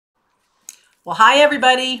Well, hi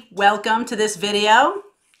everybody. Welcome to this video.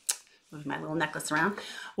 Move my little necklace around.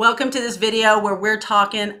 Welcome to this video where we're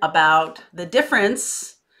talking about the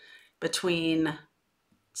difference between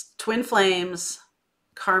twin flames,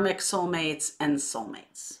 karmic soulmates, and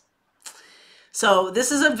soulmates. So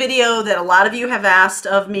this is a video that a lot of you have asked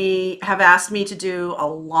me to do a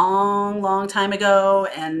long time ago,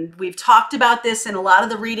 and we've talked about this in a lot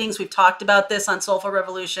of the readings. We've talked about this on Soulful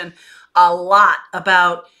Revolution a lot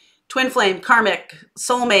about twin flame, karmic,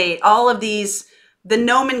 soulmate, all of these, the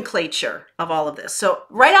nomenclature of all of this. So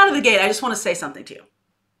right out of the gate, I just want to say something to you,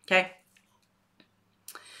 okay?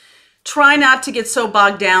 Try not to get so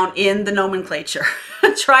bogged down in the nomenclature.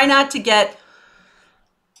 Try not to get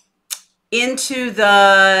into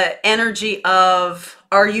the energy of,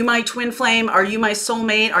 are you my twin flame? Are you my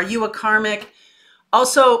soulmate? Are you a karmic?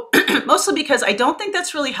 Also, mostly because I don't think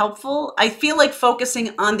that's really helpful. I feel like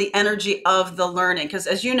focusing on the energy of the learning, because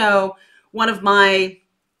as you know, one of my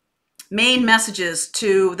main messages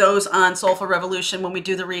to those on Soulful Revolution when we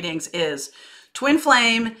do the readings is twin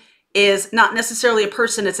flame is not necessarily a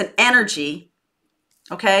person, it's an energy,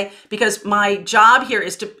 okay? Because my job here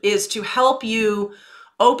is to help you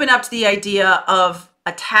open up to the idea of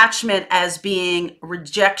attachment as being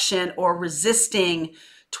rejection or resisting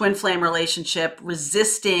twin flame relationship,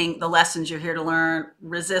 resisting the lessons you're here to learn,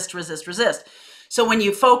 resist. So when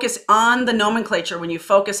you focus on the nomenclature, when you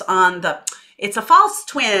focus on it's a false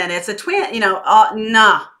twin, it's a twin,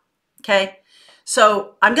 nah, okay?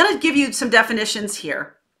 So I'm gonna give you some definitions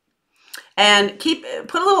here and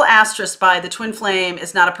put a little asterisk by the twin flame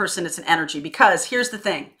is not a person, it's an energy, because here's the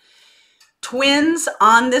thing. Twins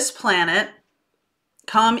on this planet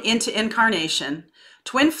come into incarnation.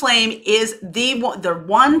 Twin flame is the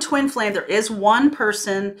one twin flame. There is one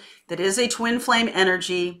person that is a twin flame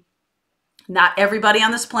energy. Not everybody on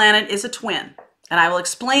this planet is a twin. And I will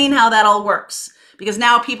explain how that all works, because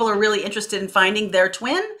now people are really interested in finding their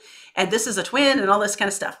twin, and this is a twin and all this kind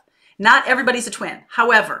of stuff. Not everybody's a twin.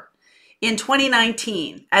 However, in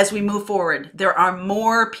 2019, as we move forward, there are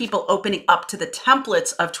more people opening up to the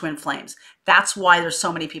templates of twin flames. That's why there's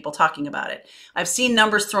so many people talking about it. I've seen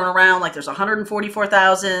numbers thrown around like there's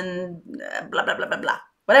 144,000, blah, blah, blah, blah, blah.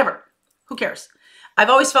 Whatever. Who cares?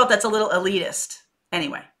 I've always felt that's a little elitist.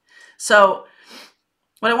 Anyway, so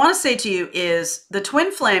what I want to say to you is the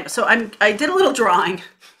twin flame. So I did a little drawing.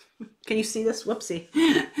 Can you see this? Whoopsie.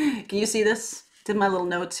 Can you see this? Did my little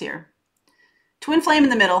notes here. Twin flame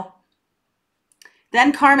in the middle.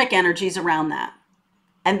 Then karmic energies around that.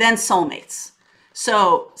 And then soulmates.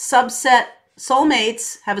 So subset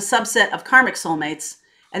soulmates have a subset of karmic soulmates.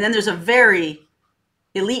 And then there's a very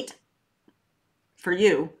elite for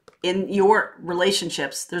you in your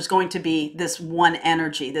relationships. There's going to be this one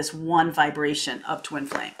energy, this one vibration of twin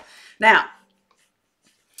flame. Now,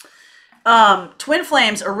 twin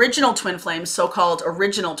flames, original twin flames, so-called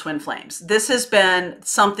original twin flames. This has been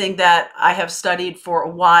something that I have studied for a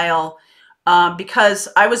while because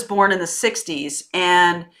I was born in the 60s,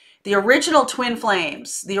 and the original twin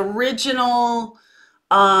flames, the original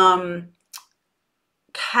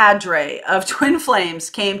cadre of twin flames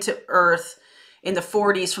came to Earth in the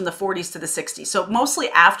 40s, from the 40s to the 60s. So mostly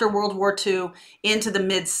after World War II into the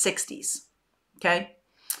mid 60s, okay?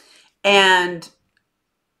 And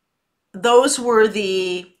those were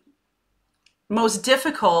the most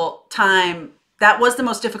difficult time. That was the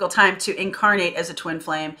most difficult time to incarnate as a twin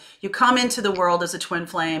flame. You come into the world as a twin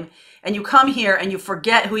flame, and you come here and you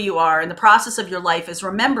forget who you are, and the process of your life is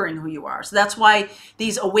remembering who you are. So that's why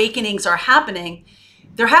these awakenings are happening.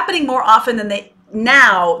 They're happening more often than they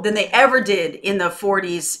ever did in the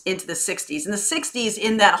 40s into the 60s. In the 60s,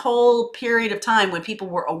 in that whole period of time when people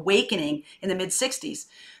were awakening in the mid 60s,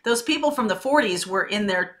 those people from the 40s were in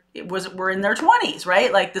their 20s,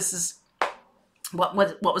 right? Like, this is what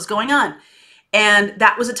was going on. And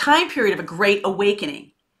that was a time period of a great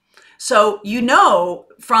awakening. So, you know,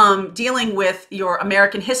 from dealing with your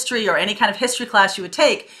American history or any kind of history class you would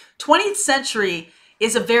take, 20th century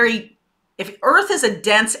is if Earth is a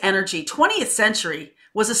dense energy, 20th century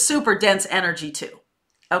was a super dense energy too,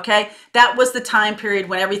 okay? That was the time period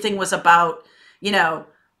when everything was about,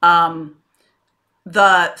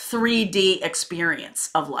 the 3D experience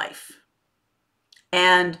of life.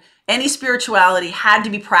 And any spirituality had to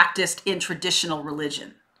be practiced in traditional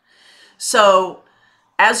religion. So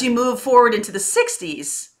as you move forward into the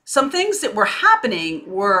 60s, some things that were happening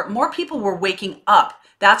were more people were waking up.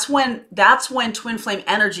 That's when twin flame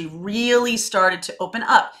energy really started to open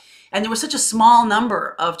up. And there was such a small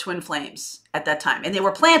number of twin flames at that time. And they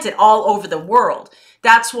were planted all over the world.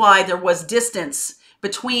 That's why there was distance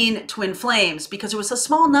between twin flames because it was a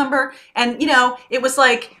small number. And, you know, it was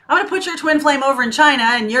like, I'm going to put your twin flame over in China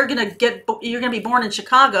and you're going to be born in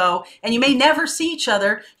Chicago and you may never see each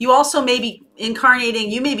other. You also may be incarnating,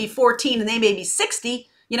 you may be 14 and they may be 60,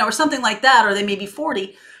 you know, or something like that, or they may be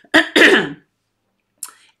 40.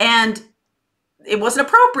 And it wasn't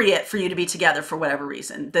appropriate for you to be together for whatever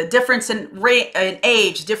reason. The difference in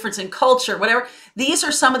age, difference in culture, whatever. These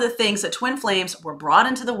are some of the things that twin flames were brought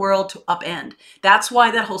into the world to upend. That's why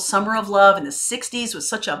that whole summer of love in the 60s was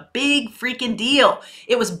such a big freaking deal.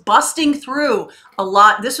 It was busting through a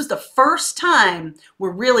lot. This was the first time we're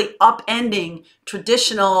really upending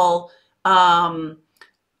traditional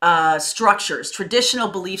structures, traditional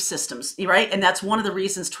belief systems, right? And that's one of the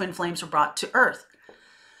reasons twin flames were brought to Earth.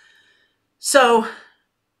 So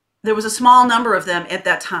there was a small number of them at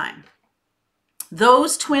that time.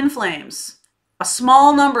 Those twin flames, a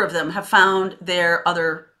small number of them have found their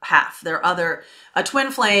other half, a twin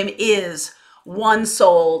flame is one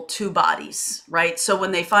soul, two bodies, right? So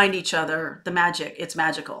when they find each other, it's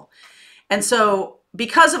magical. And so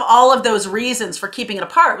because of all of those reasons for keeping it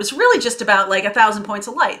apart, it was really just about like 1,000 points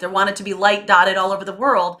of light. There wanted to be light dotted all over the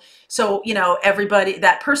world. So, you know, everybody,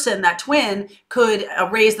 that person, that twin could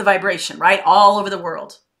raise the vibration, right? All over the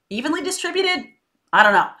world. Evenly distributed? I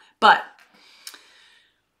don't know. But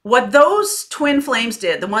what those twin flames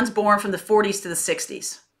did, the ones born from the 40s to the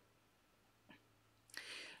 60s,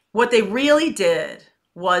 what they really did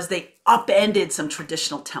was they upended some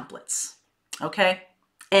traditional templates, okay?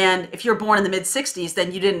 And if you're born in the mid 60s,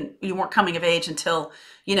 then you weren't coming of age until,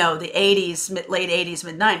 you know, the 80s, late 80s,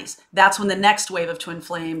 mid 90s. That's when the next wave of twin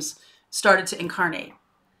flames started to incarnate.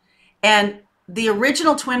 And the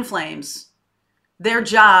original twin flames, their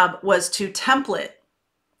job was to template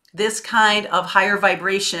this kind of higher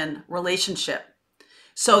vibration relationship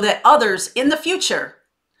so that others in the future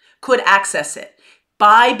could access it.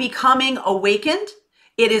 By becoming awakened,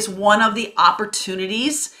 it is one of the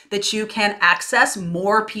opportunities that you can access.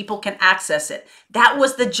 More people can access it. That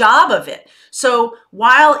was the job of it. So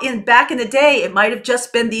while back in the day, it might have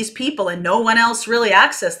just been these people and no one else really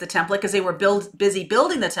accessed the template because they were busy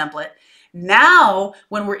building the template. Now,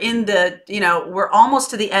 when we're in we're almost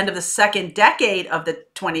to the end of the second decade of the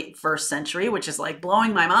 21st century, which is like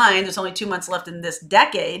blowing my mind. There's only 2 months left in this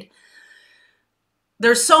decade.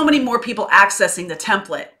 There's so many more people accessing the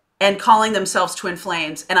template and calling themselves twin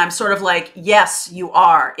flames. And I'm sort of like, yes, you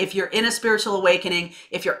are. If you're in a spiritual awakening,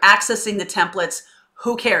 if you're accessing the templates,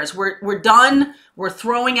 who cares? We're done. We're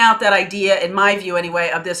throwing out that idea, in my view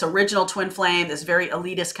anyway, of this original twin flame, this very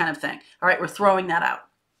elitist kind of thing. All right, we're throwing that out.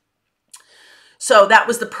 So that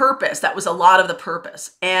was the purpose. That was a lot of the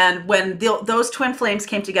purpose. And when those twin flames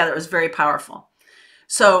came together, it was very powerful.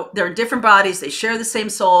 So they're in different bodies. They share the same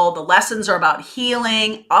soul. The lessons are about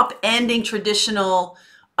healing, upending traditional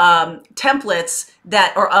templates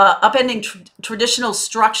that are upending traditional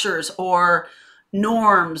structures or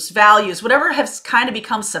norms, values, whatever has kind of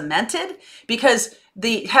become cemented, because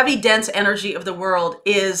the heavy, dense energy of the world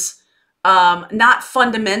is not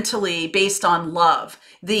fundamentally based on love.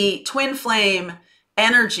 The twin flame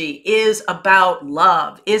energy is about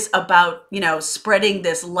love, is about, you know, spreading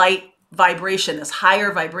this light vibration, this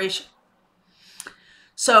higher vibration.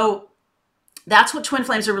 So that's what twin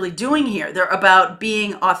flames are really doing here. They're about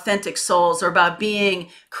being authentic souls. They're about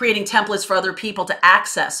creating templates for other people to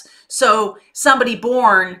access. So somebody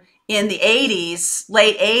born in the 80s,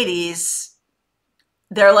 late 80s,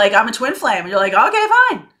 they're like, I'm a twin flame. And you're like, okay,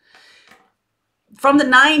 fine. From the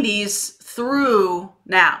 90s through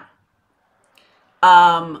now,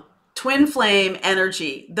 twin flame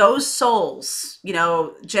energy, those souls, you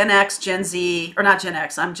know, Gen X, Gen Z, or not Gen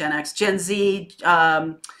X, I'm Gen X, Gen Z,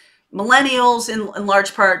 millennials in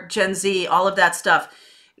large part, Gen Z, all of that stuff.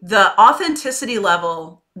 The authenticity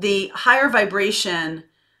level, the higher vibration,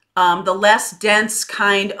 the less dense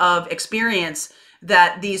kind of experience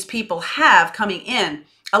that these people have coming in,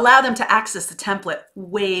 allow them to access the template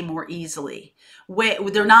way more easily.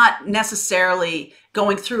 They're not necessarily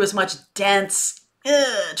going through as much dense,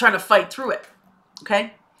 trying to fight through it,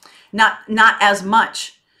 okay? Not as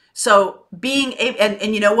much. So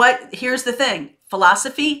and you know what? Here's the thing.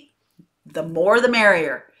 Philosophy, the more the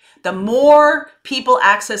merrier. The more people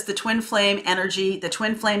access the twin flame energy, the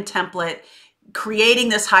twin flame template, creating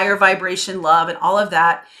this higher vibration love and all of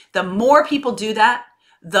that, the more people do that,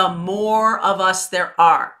 the more of us there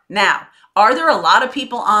are. Now, are there a lot of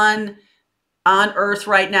people on Earth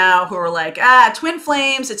right now who are like, twin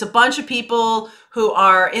flames, it's a bunch of people who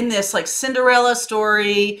are in this like Cinderella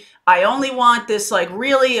story. I only want this like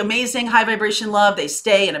really amazing high vibration love. They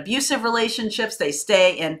stay in abusive relationships. They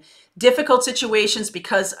stay in difficult situations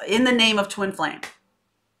because in the name of twin flame.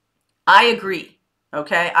 I agree.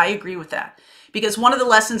 Okay, I agree with that. Because one of the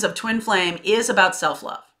lessons of twin flame is about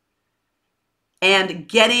self-love and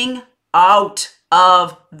getting out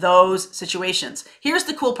of those situations. Here's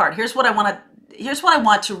the cool part. Here's what I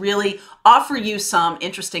want to really offer you some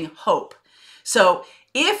interesting hope. So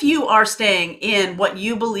if you are staying in what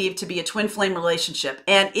you believe to be a twin flame relationship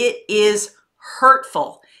and it is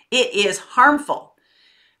hurtful, it is harmful,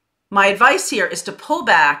 my advice here is to pull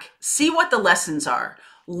back, see what the lessons are,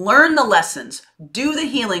 learn the lessons, do the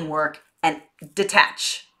healing work, and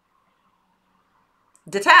detach.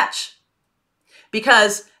 Detach.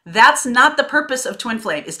 Because that's not the purpose of twin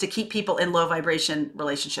flame, is to keep people in low vibration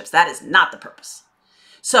relationships. That is not the purpose.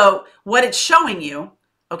 So what it's showing you,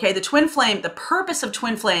 okay, the twin flame, the purpose of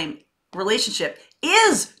twin flame relationship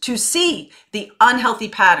is to see the unhealthy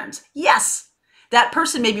patterns. Yes, that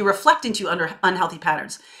person may be reflecting to you under unhealthy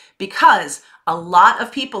patterns, because a lot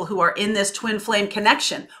of people who are in this twin flame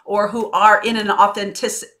connection or who are in an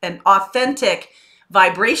authentic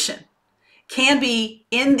vibration can be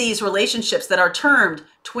in these relationships that are termed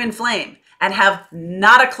twin flame and have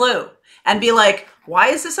not a clue and be like, why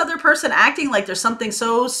is this other person acting like there's something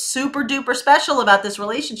so super duper special about this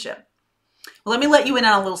relationship? Well, let me let you in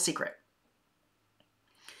on a little secret.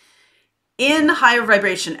 In higher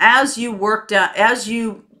vibration, as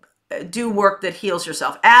you do work that heals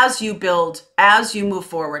yourself, as you build, as you move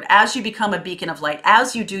forward, as you become a beacon of light,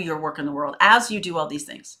 as you do your work in the world, as you do all these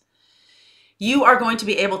things, you are going to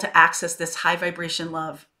be able to access this high vibration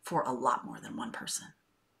love for a lot more than one person.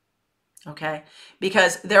 Okay?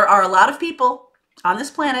 Because there are a lot of people on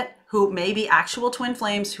this planet who may be actual twin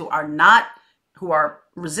flames, who are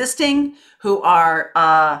resisting, who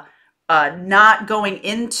are not going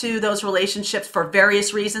into those relationships for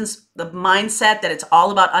various reasons. The mindset that it's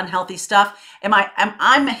all about unhealthy stuff.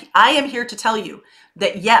 I am here to tell you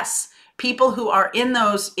that yes, people who are in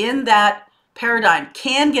that paradigm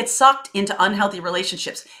can get sucked into unhealthy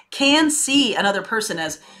relationships, can see another person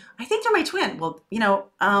as, I think they're my twin. Well,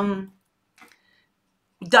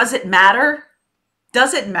 does it matter?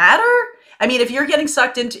 Does it matter? I mean, if you're getting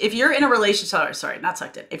sucked into, if you're in a relationship, sorry, not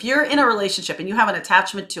sucked in. If you're in a relationship and you have an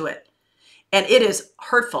attachment to it, and it is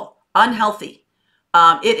hurtful, unhealthy,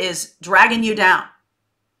 it is dragging you down,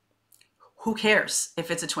 who cares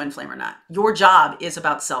if it's a twin flame or not? Your job is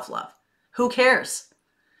about self-love. Who cares?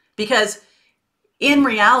 Because in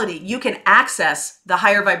reality, you can access the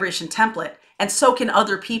higher vibration template, and so can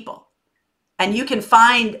other people. And you can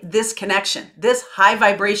find this connection, this high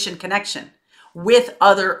vibration connection with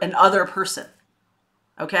another person.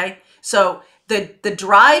 Okay? So the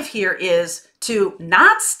drive here is to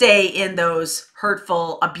not stay in those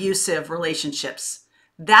hurtful, abusive relationships.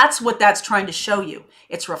 That's what that's trying to show you.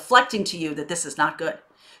 It's reflecting to you that this is not good.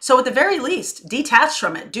 So at the very least, detach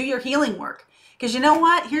from it. Do your healing work. Because you know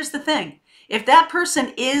what? Here's the thing. If that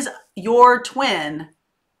person is your twin,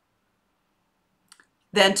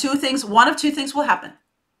 then one of two things will happen.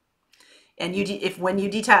 And when you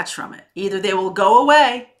detach from it, either they will go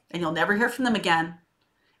away and you'll never hear from them again,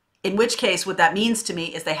 in which case what that means to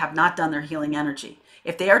me is they have not done their healing energy.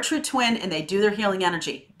 If they are true twin and they do their healing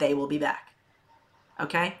energy, they will be back,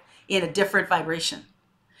 okay, in a different vibration.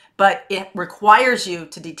 But it requires you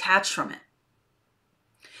to detach from it.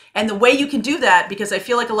 And the way you can do that, because I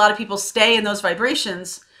feel like a lot of people stay in those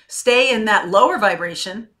vibrations, stay in that lower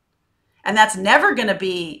vibration, and that's never going to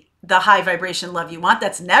be the high vibration love you want.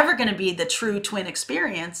 That's never going to be the true twin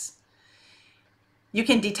experience. You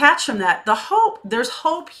can detach from that. There's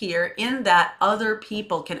hope here in that other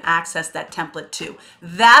people can access that template too.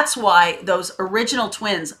 That's why those original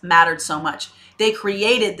twins mattered so much. They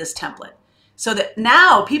created this template so that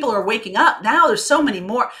now people are waking up. Now there's so many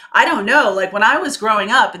more. I don't know, like when I was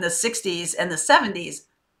growing up in the 60s and the 70s,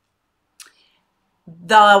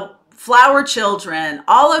 the flower children,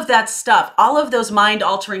 all of that stuff, all of those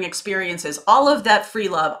mind-altering experiences, all of that free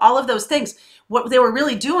love, all of those things, what they were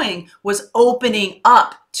really doing was opening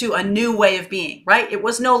up to a new way of being, right? It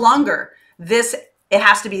was no longer this, it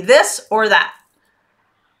has to be this or that.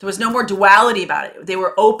 There was no more duality about it. They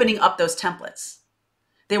were opening up those templates.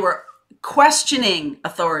 They were questioning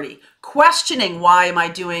authority, questioning why am I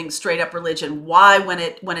doing straight up religion? Why when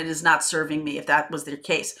it is not serving me, if that was their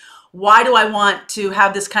case? Why do I want to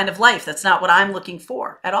have this kind of life? That's not what I'm looking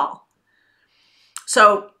for at all.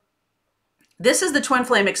 So this is the twin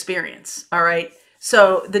flame experience, all right?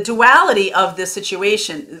 So the duality of this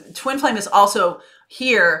situation, twin flame is also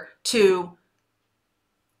here to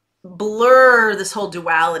blur this whole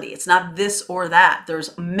duality. It's not this or that.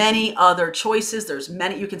 There's many other choices.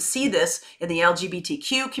 You can see this in the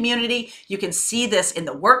LGBTQ community. You can see this in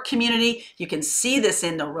the work community. You can see this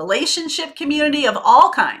in the relationship community of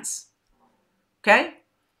all kinds, Okay?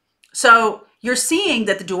 So you're seeing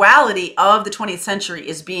that the duality of the 20th century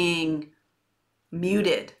is being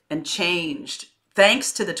muted and changed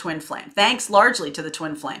thanks to the twin flame, thanks largely to the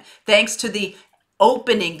twin flame, thanks to the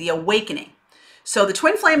opening, the awakening. So the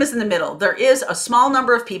twin flame is in the middle. There is a small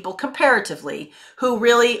number of people comparatively who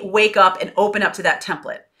really wake up and open up to that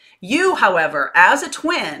template. You, however, as a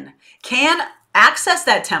twin, can access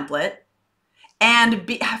that template and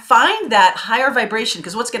find that higher vibration,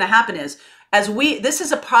 because what's going to happen is, this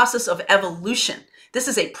is a process of evolution. This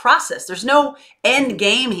is a process. There's no end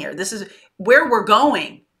game here. This is where we're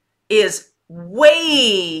going is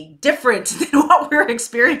way different than what we're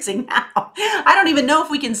experiencing now. I don't even know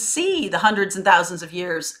if we can see the hundreds and thousands of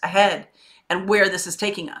years ahead and where this is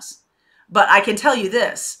taking us. But I can tell you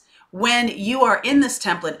this, when you are in this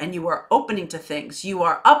template and you are opening to things, you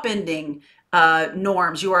are upending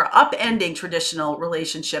norms, you are upending traditional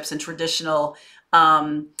relationships and traditional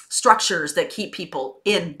structures that keep people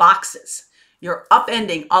in boxes. You're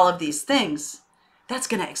upending all of these things. That's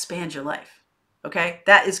going to expand your life. Okay?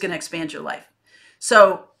 That is going to expand your life.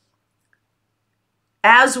 So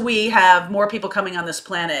as we have more people coming on this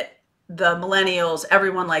planet, the millennials,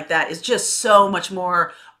 everyone like that is just so much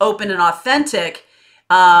more open and authentic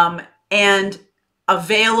and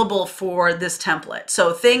available for this template.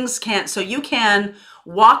 So you can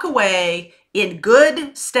walk away in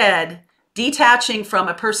good stead, detaching from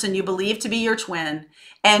a person you believe to be your twin,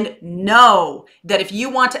 and know that if you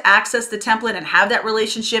want to access the template and have that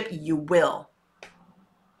relationship, you will.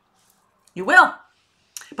 You will.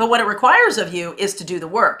 But what it requires of you is to do the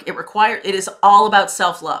work. It is all about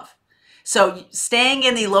self-love. So staying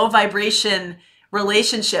in the low vibration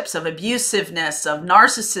relationships of abusiveness, of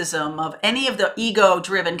narcissism, of any of the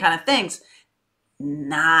ego-driven kind of things,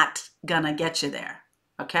 not gonna get you there.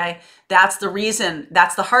 Okay? That's the reason,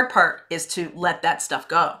 that's the hard part, is to let that stuff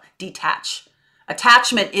go. Detach.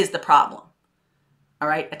 Attachment is the problem. All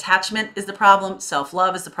right? Attachment is the problem.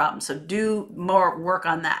 Self-love is the problem. So do more work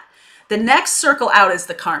on that. The next circle out is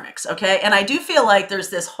the karmics. Okay? And I do feel like there's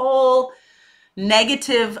this whole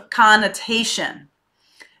negative connotation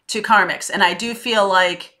to karmics. And I do feel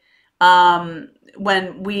like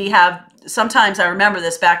when we have, sometimes I remember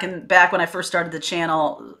this back when I first started the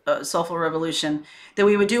channel, Soulful Revolution, that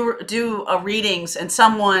we would do readings, and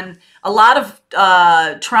a lot of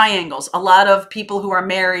triangles, a lot of people who are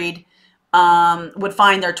married would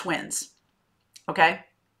find their twins. Okay?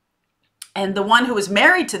 And the one who was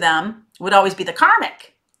married to them would always be the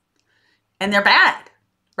karmic. And they're bad,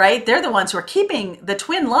 right? They're the ones who are keeping the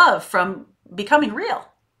twin love from becoming real.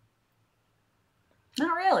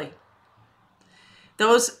 Not really.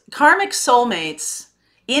 Those karmic soulmates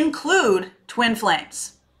include twin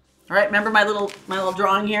flames. All right, remember my little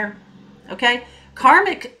drawing here? Okay?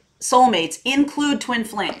 Karmic soulmates include twin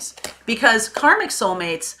flames because karmic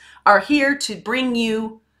soulmates are here to bring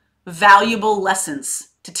you valuable lessons,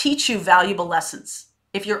 to teach you valuable lessons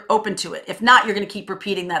if you're open to it. If not, you're going to keep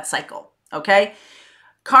repeating that cycle. Okay?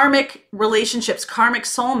 Karmic relationships, karmic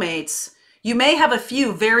soulmates, you may have a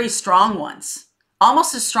few very strong ones,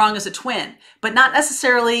 almost as strong as a twin, but not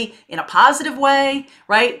necessarily in a positive way,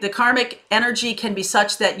 right? The karmic energy can be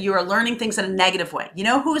such that you are learning things in a negative way. You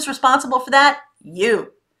know who is responsible for that?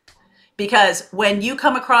 You. Because when you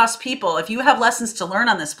come across people, if you have lessons to learn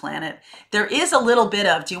on this planet, there is a little bit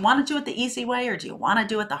of, do you want to do it the easy way or do you want to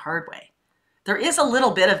do it the hard way? There is a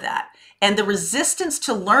little bit of that. And the resistance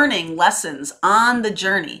to learning lessons on the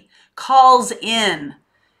journey calls in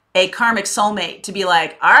a karmic soulmate to be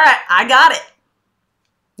like, all right, I got it.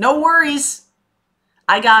 No worries.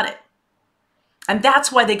 I got it. And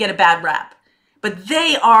that's why they get a bad rap. But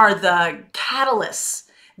they are the catalysts.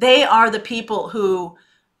 They are the people who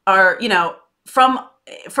are, you know, from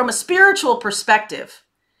a spiritual perspective,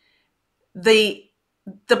 to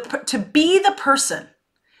be the person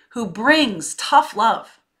who brings tough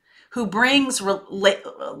love, who brings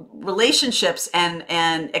relationships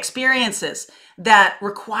and experiences that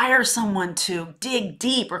require someone to dig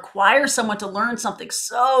deep, require someone to learn something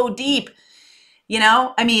so deep. You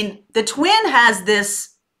know, I mean, the twin has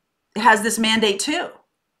this mandate too.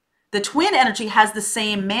 The twin energy has the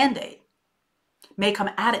same mandate. May come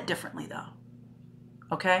at it differently though.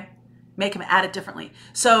 Okay? May come at it differently.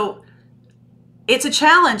 So it's a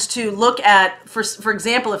challenge to look at, for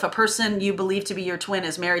example, if a person you believe to be your twin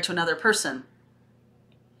is married to another person,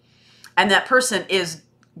 and that person is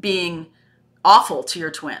being awful to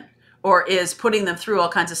your twin or is putting them through all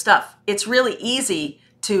kinds of stuff, it's really easy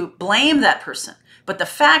to blame that person. But the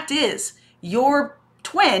fact is, your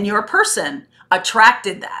twin, your person,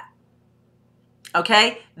 attracted that.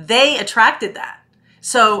 Okay? They attracted that.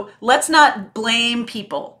 So let's not blame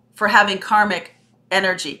people for having karmic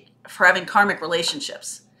energy, for having karmic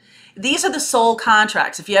relationships. These are the soul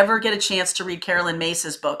contracts. If you ever get a chance to read Carolyn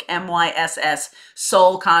Mace's book, MYSS,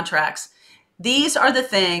 Soul Contracts, these are the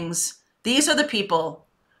things, these are the people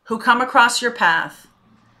who come across your path.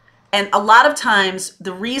 And a lot of times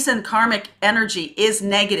the reason karmic energy is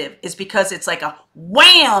negative is because it's like a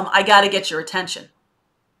wham, I got to get your attention.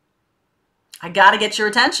 I got to get your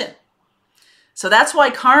attention. So that's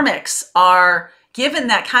why karmics are given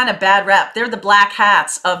that kind of bad rep. They're the black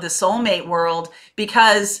hats of the soulmate world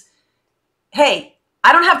because, hey,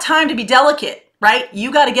 I don't have time to be delicate, right?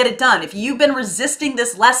 You got to get it done. If you've been resisting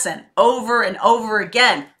this lesson over and over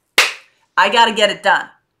again, I got to get it done,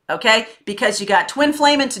 okay? Because you got twin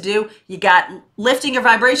flaming to do, you got lifting your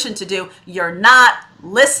vibration to do, you're not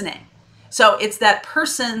listening. So it's that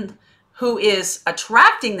person who is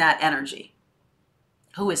attracting that energy,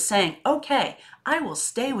 who is saying, okay, I will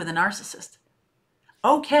stay with a narcissist.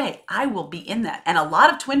 Okay, I will be in that. And a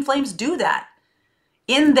lot of twin flames do that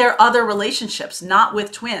in their other relationships, not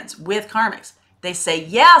with twins, with karmics. They say,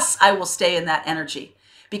 yes, I will stay in that energy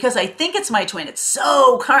because I think it's my twin. It's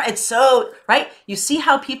so, right? You see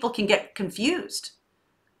how people can get confused.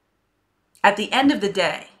 At the end of the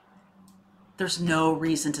day, there's no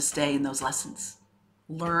reason to stay in those lessons.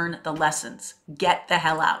 Learn the lessons. Get the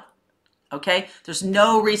hell out. Okay? There's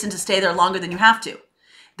no reason to stay there longer than you have to.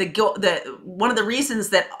 One of the reasons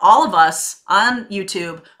that all of us on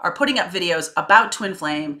YouTube are putting up videos about twin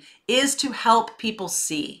flame is to help people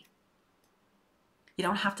see. You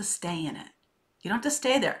don't have to stay in it. You don't have to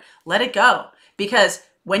stay there. Let it go. Because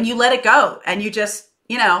when you let it go and you just,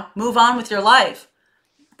 move on with your life,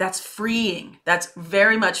 that's freeing. That's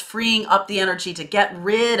very much freeing up the energy to get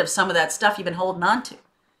rid of some of that stuff you've been holding on to.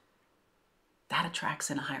 That attracts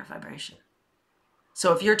in a higher vibration.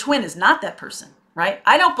 So if your twin is not that person, right?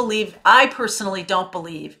 I personally don't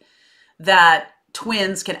believe that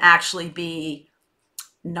twins can actually be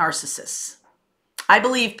narcissists. I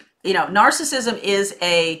believe, narcissism is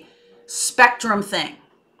a spectrum thing,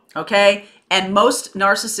 okay? And most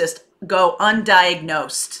narcissists go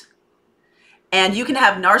undiagnosed. And you can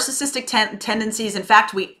have narcissistic tendencies. In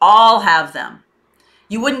fact, we all have them.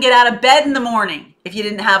 You wouldn't get out of bed in the morning if you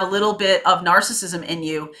didn't have a little bit of narcissism in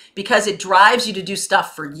you because it drives you to do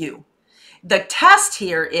stuff for you. The test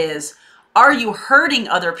here is, are you hurting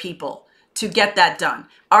other people to get that done?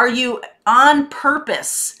 Are you on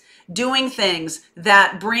purpose doing things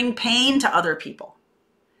that bring pain to other people?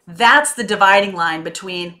 That's the dividing line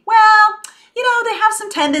between, they have some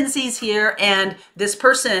tendencies here and this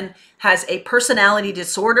person has a personality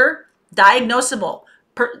disorder, diagnosable,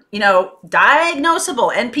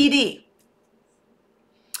 diagnosable, NPD.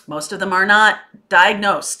 Most of them are not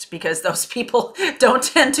diagnosed because those people don't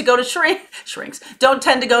tend to go to shrinks, don't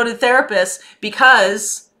tend to go to therapists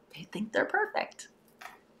because they think they're perfect.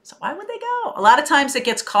 So why would they go? A lot of times it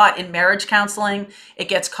gets caught in marriage counseling. It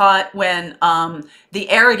gets caught when the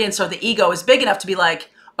arrogance or the ego is big enough to be like,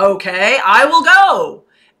 okay, I will go.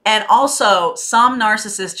 And also some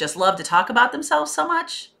narcissists just love to talk about themselves so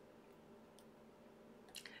much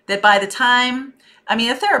that by the time,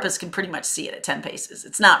 a therapist can pretty much see it at 10 paces.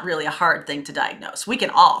 It's not really a hard thing to diagnose. We can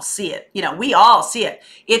all see it. We all see it.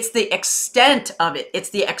 It's the extent of it. It's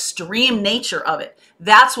the extreme nature of it.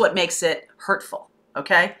 That's what makes it hurtful.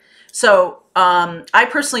 Okay. So I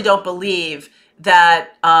personally don't believe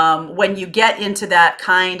that when you get into that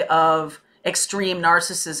kind of extreme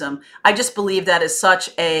narcissism, I just believe that is such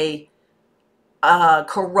a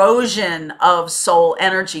corrosion of soul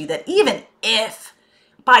energy that even if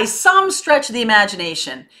by some stretch of the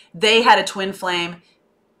imagination they had a twin flame,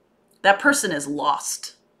 that person is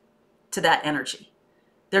lost to that energy.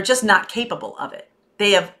 They're just not capable of it.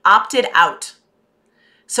 They have opted out.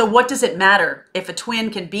 So what does it matter if a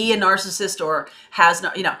twin can be a narcissist or has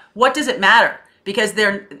no, what does it matter? Because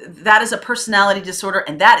that is a personality disorder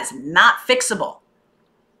and that is not fixable.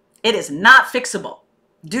 It is not fixable.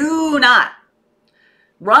 Do not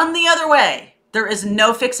run the other way. There is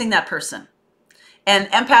no fixing that person. And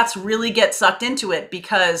empaths really get sucked into it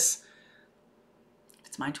because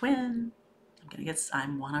it's my twin. I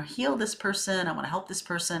want to heal this person. I want to help this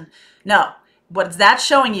person. No, what that's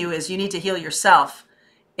showing you is you need to heal yourself.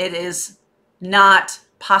 It is not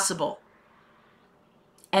possible.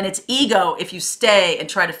 And it's ego if you stay and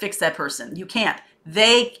try to fix that person. You can't.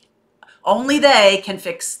 Only they can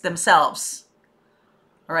fix themselves.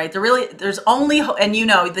 All right. There's only, and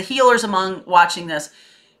the healers among watching this,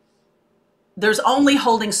 there's only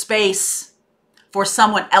holding space for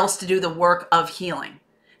someone else to do the work of healing.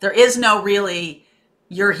 There is no really,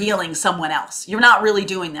 you're healing someone else. You're not really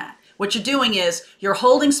doing that. What you're doing is you're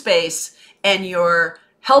holding space and you're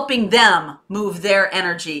helping them move their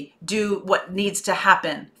energy, do what needs to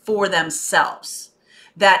happen for themselves.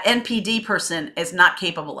 That NPD person is not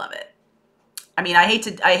capable of it. I mean, I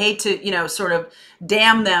hate to, you know, sort of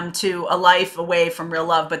damn them to a life away from real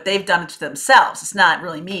love, but they've done it to themselves. It's not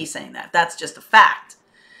really me saying that. That's just a fact.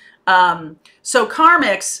 So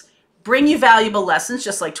karmics bring you valuable lessons,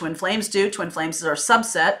 just like twin flames do. Twin flames are a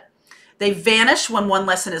subset. They vanish when one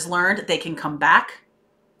lesson is learned. They can come back.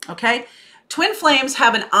 Okay. Twin flames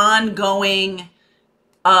have an ongoing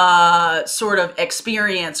sort of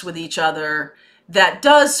experience with each other that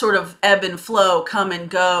does sort of ebb and flow, come and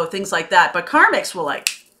go, things like that. But karmics will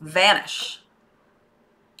like vanish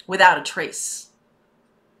without a trace.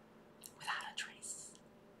 Without a trace.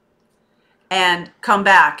 And come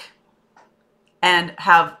back and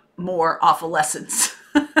have more awful lessons.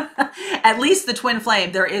 At least the twin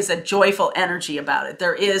flame, there is a joyful energy about it.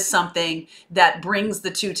 There is something that brings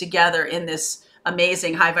the two together in this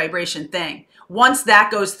amazing high vibration thing. Once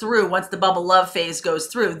that goes through, once the bubble love phase goes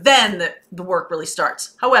through, then the work really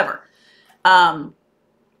starts. However,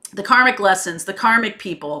 the karmic lessons, the karmic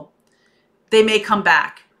people, they may come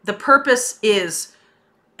back. The purpose is,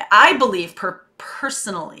 I believe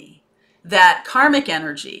personally, that karmic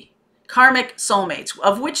energy, karmic soulmates,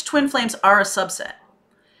 of which twin flames are a subset,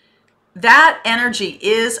 that energy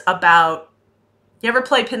is about, you ever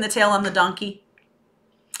play pin the tail on the donkey?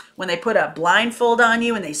 When they put a blindfold on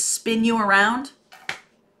you and they spin you around,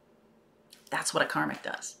 that's what a karmic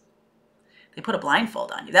does. They put a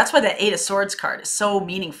blindfold on you. That's why that Eight of Swords card is so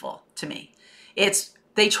meaningful to me.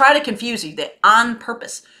 They try to confuse you. They on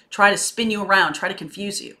purpose try to spin you around, try to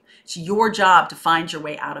confuse you. It's your job to find your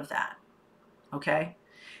way out of that. Okay?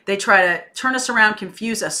 They try to turn us around,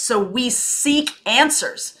 confuse us, so we seek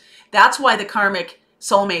answers. That's why the karmic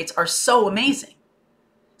soulmates are so amazing.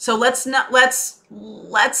 So let's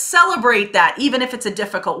celebrate that. Even if it's a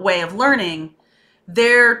difficult way of learning,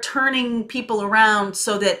 they're turning people around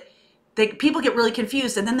so that people get really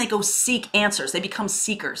confused and then they go seek answers. They become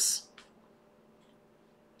seekers.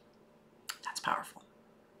 That's powerful.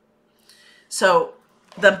 So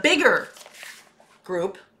the bigger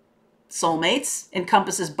group, soulmates,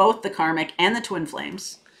 encompasses both the karmic and the twin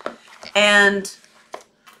flames. And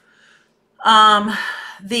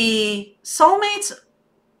the soulmates,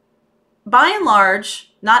 by and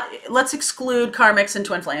large, let's exclude karmics and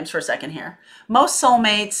twin flames for a second here. Most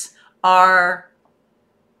soulmates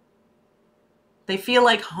they feel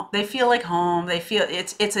like home. They feel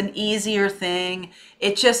it's an easier thing.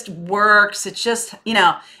 It just works. It's just, you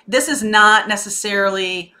know, this is not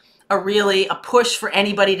necessarily a push for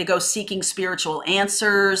anybody to go seeking spiritual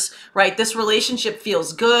answers, right? This relationship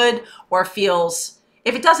feels good, or feels,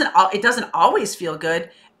 if it doesn't always feel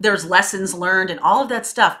good. There's lessons learned and all of that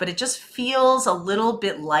stuff, but it just feels a little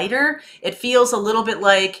bit lighter. It feels a little bit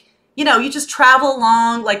like, you know, you just travel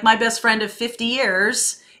along. Like my best friend of 50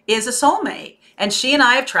 years is a soulmate, and she and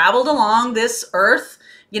I have traveled along this earth.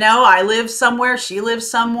 You know, I live somewhere, she lives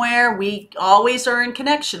somewhere. We always are in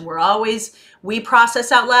connection. We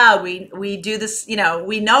process out loud. We do this, you know,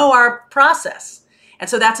 we know our process. And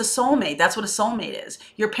so that's a soulmate. That's what a soulmate is.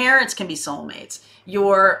 Your parents can be soulmates.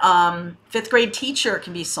 Your fifth grade teacher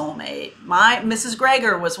can be soulmate. Mrs.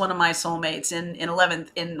 Greger was one of my soulmates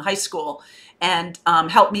in high school, and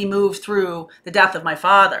helped me move through the death of my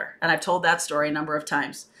father. And I've told that story a number of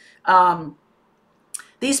times.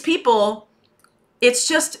 These people, it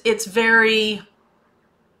feels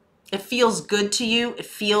good to you. It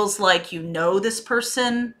feels like you know this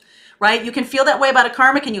person, right? You can feel that way about a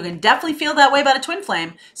karmic, and you can definitely feel that way about a twin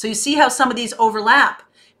flame. So you see how some of these overlap,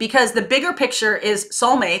 because the bigger picture is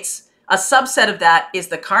soulmates. A subset of that is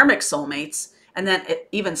the karmic soulmates, and then an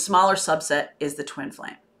even smaller subset is the twin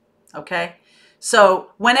flame. Okay?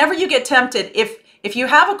 So whenever you get tempted, if you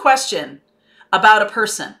have a question about a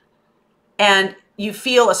person and you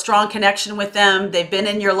feel a strong connection with them, they've been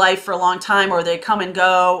in your life for a long time, or they come and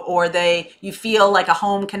go, or you feel like a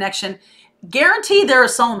home connection, guarantee they're a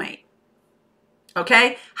soulmate.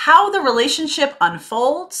 Okay? How the relationship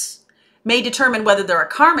unfolds may determine whether they're a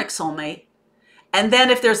karmic soulmate. And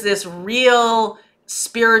then if there's this real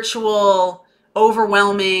spiritual,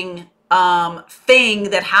 overwhelming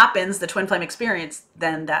thing that happens, the twin flame experience,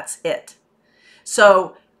 then that's it.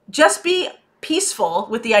 So just be peaceful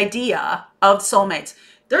with the idea of soulmates.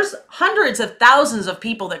 There's hundreds of thousands of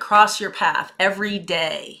people that cross your path every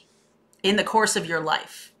day in the course of your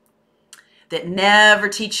life that never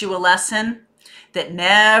teach you a lesson, that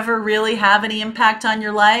never really have any impact on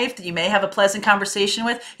your life, that you may have a pleasant conversation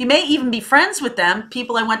with. You may even be friends with them,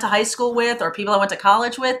 people I went to high school with or people I went to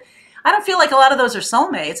college with. I don't feel like a lot of those are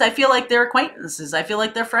soulmates. I feel like they're acquaintances. I feel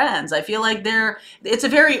like they're friends. I feel like it's a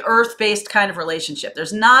very earth-based kind of relationship.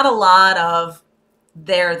 There's not a lot of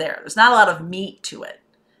there. There's not a lot of meat to it.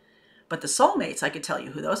 But the soulmates, I could tell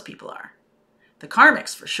you who those people are. The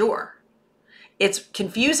karmics, for sure. It's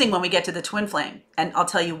confusing when we get to the twin flame, and I'll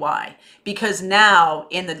tell you why. Because now,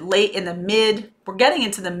 we're getting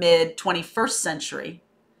into the mid 21st century,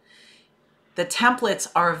 the templates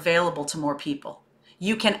are available to more people.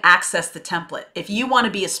 You can access the template. If you want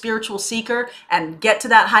to be a spiritual seeker and get to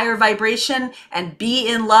that higher vibration and be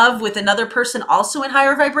in love with another person also in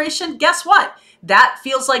higher vibration, guess what? That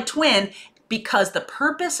feels like twin, because the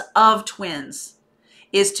purpose of twins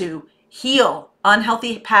is to heal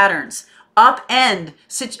unhealthy patterns, upend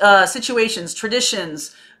situations,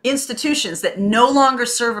 traditions, institutions that no longer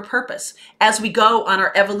serve a purpose as we go on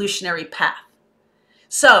our evolutionary path.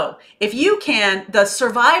 So if you can, the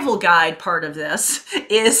survival guide part of this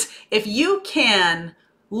is if you can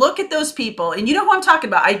look at those people, and you know who I'm talking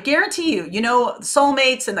about. I guarantee you, you know,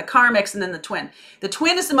 soulmates and the karmics and then the twin. The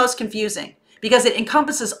twin is the most confusing because it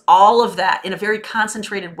encompasses all of that in a very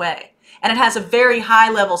concentrated way. And it has a very high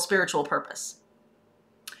level spiritual purpose.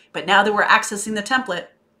 But now that we're accessing the template,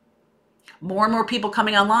 more and more people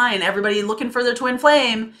coming online, everybody looking for their twin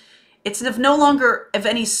flame, it's no longer of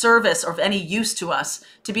any service or of any use to us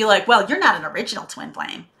to be like, well, you're not an original twin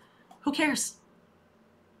flame. Who cares?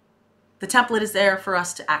 The template is there for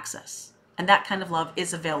us to access. And that kind of love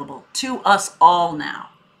is available to us all now.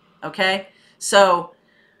 Okay? So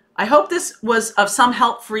I hope this was of some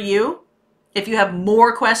help for you. If you have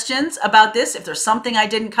more questions about this, if there's something I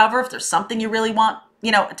didn't cover, if there's something you really want,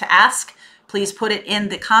 you know, to ask, please put it in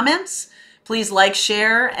the comments. Please like,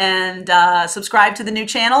 share, and subscribe to the new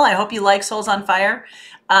channel. I hope you like Souls on Fire.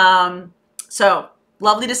 So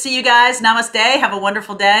lovely to see you guys. Namaste. Have a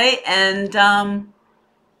wonderful day. And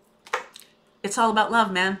it's all about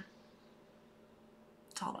love, man.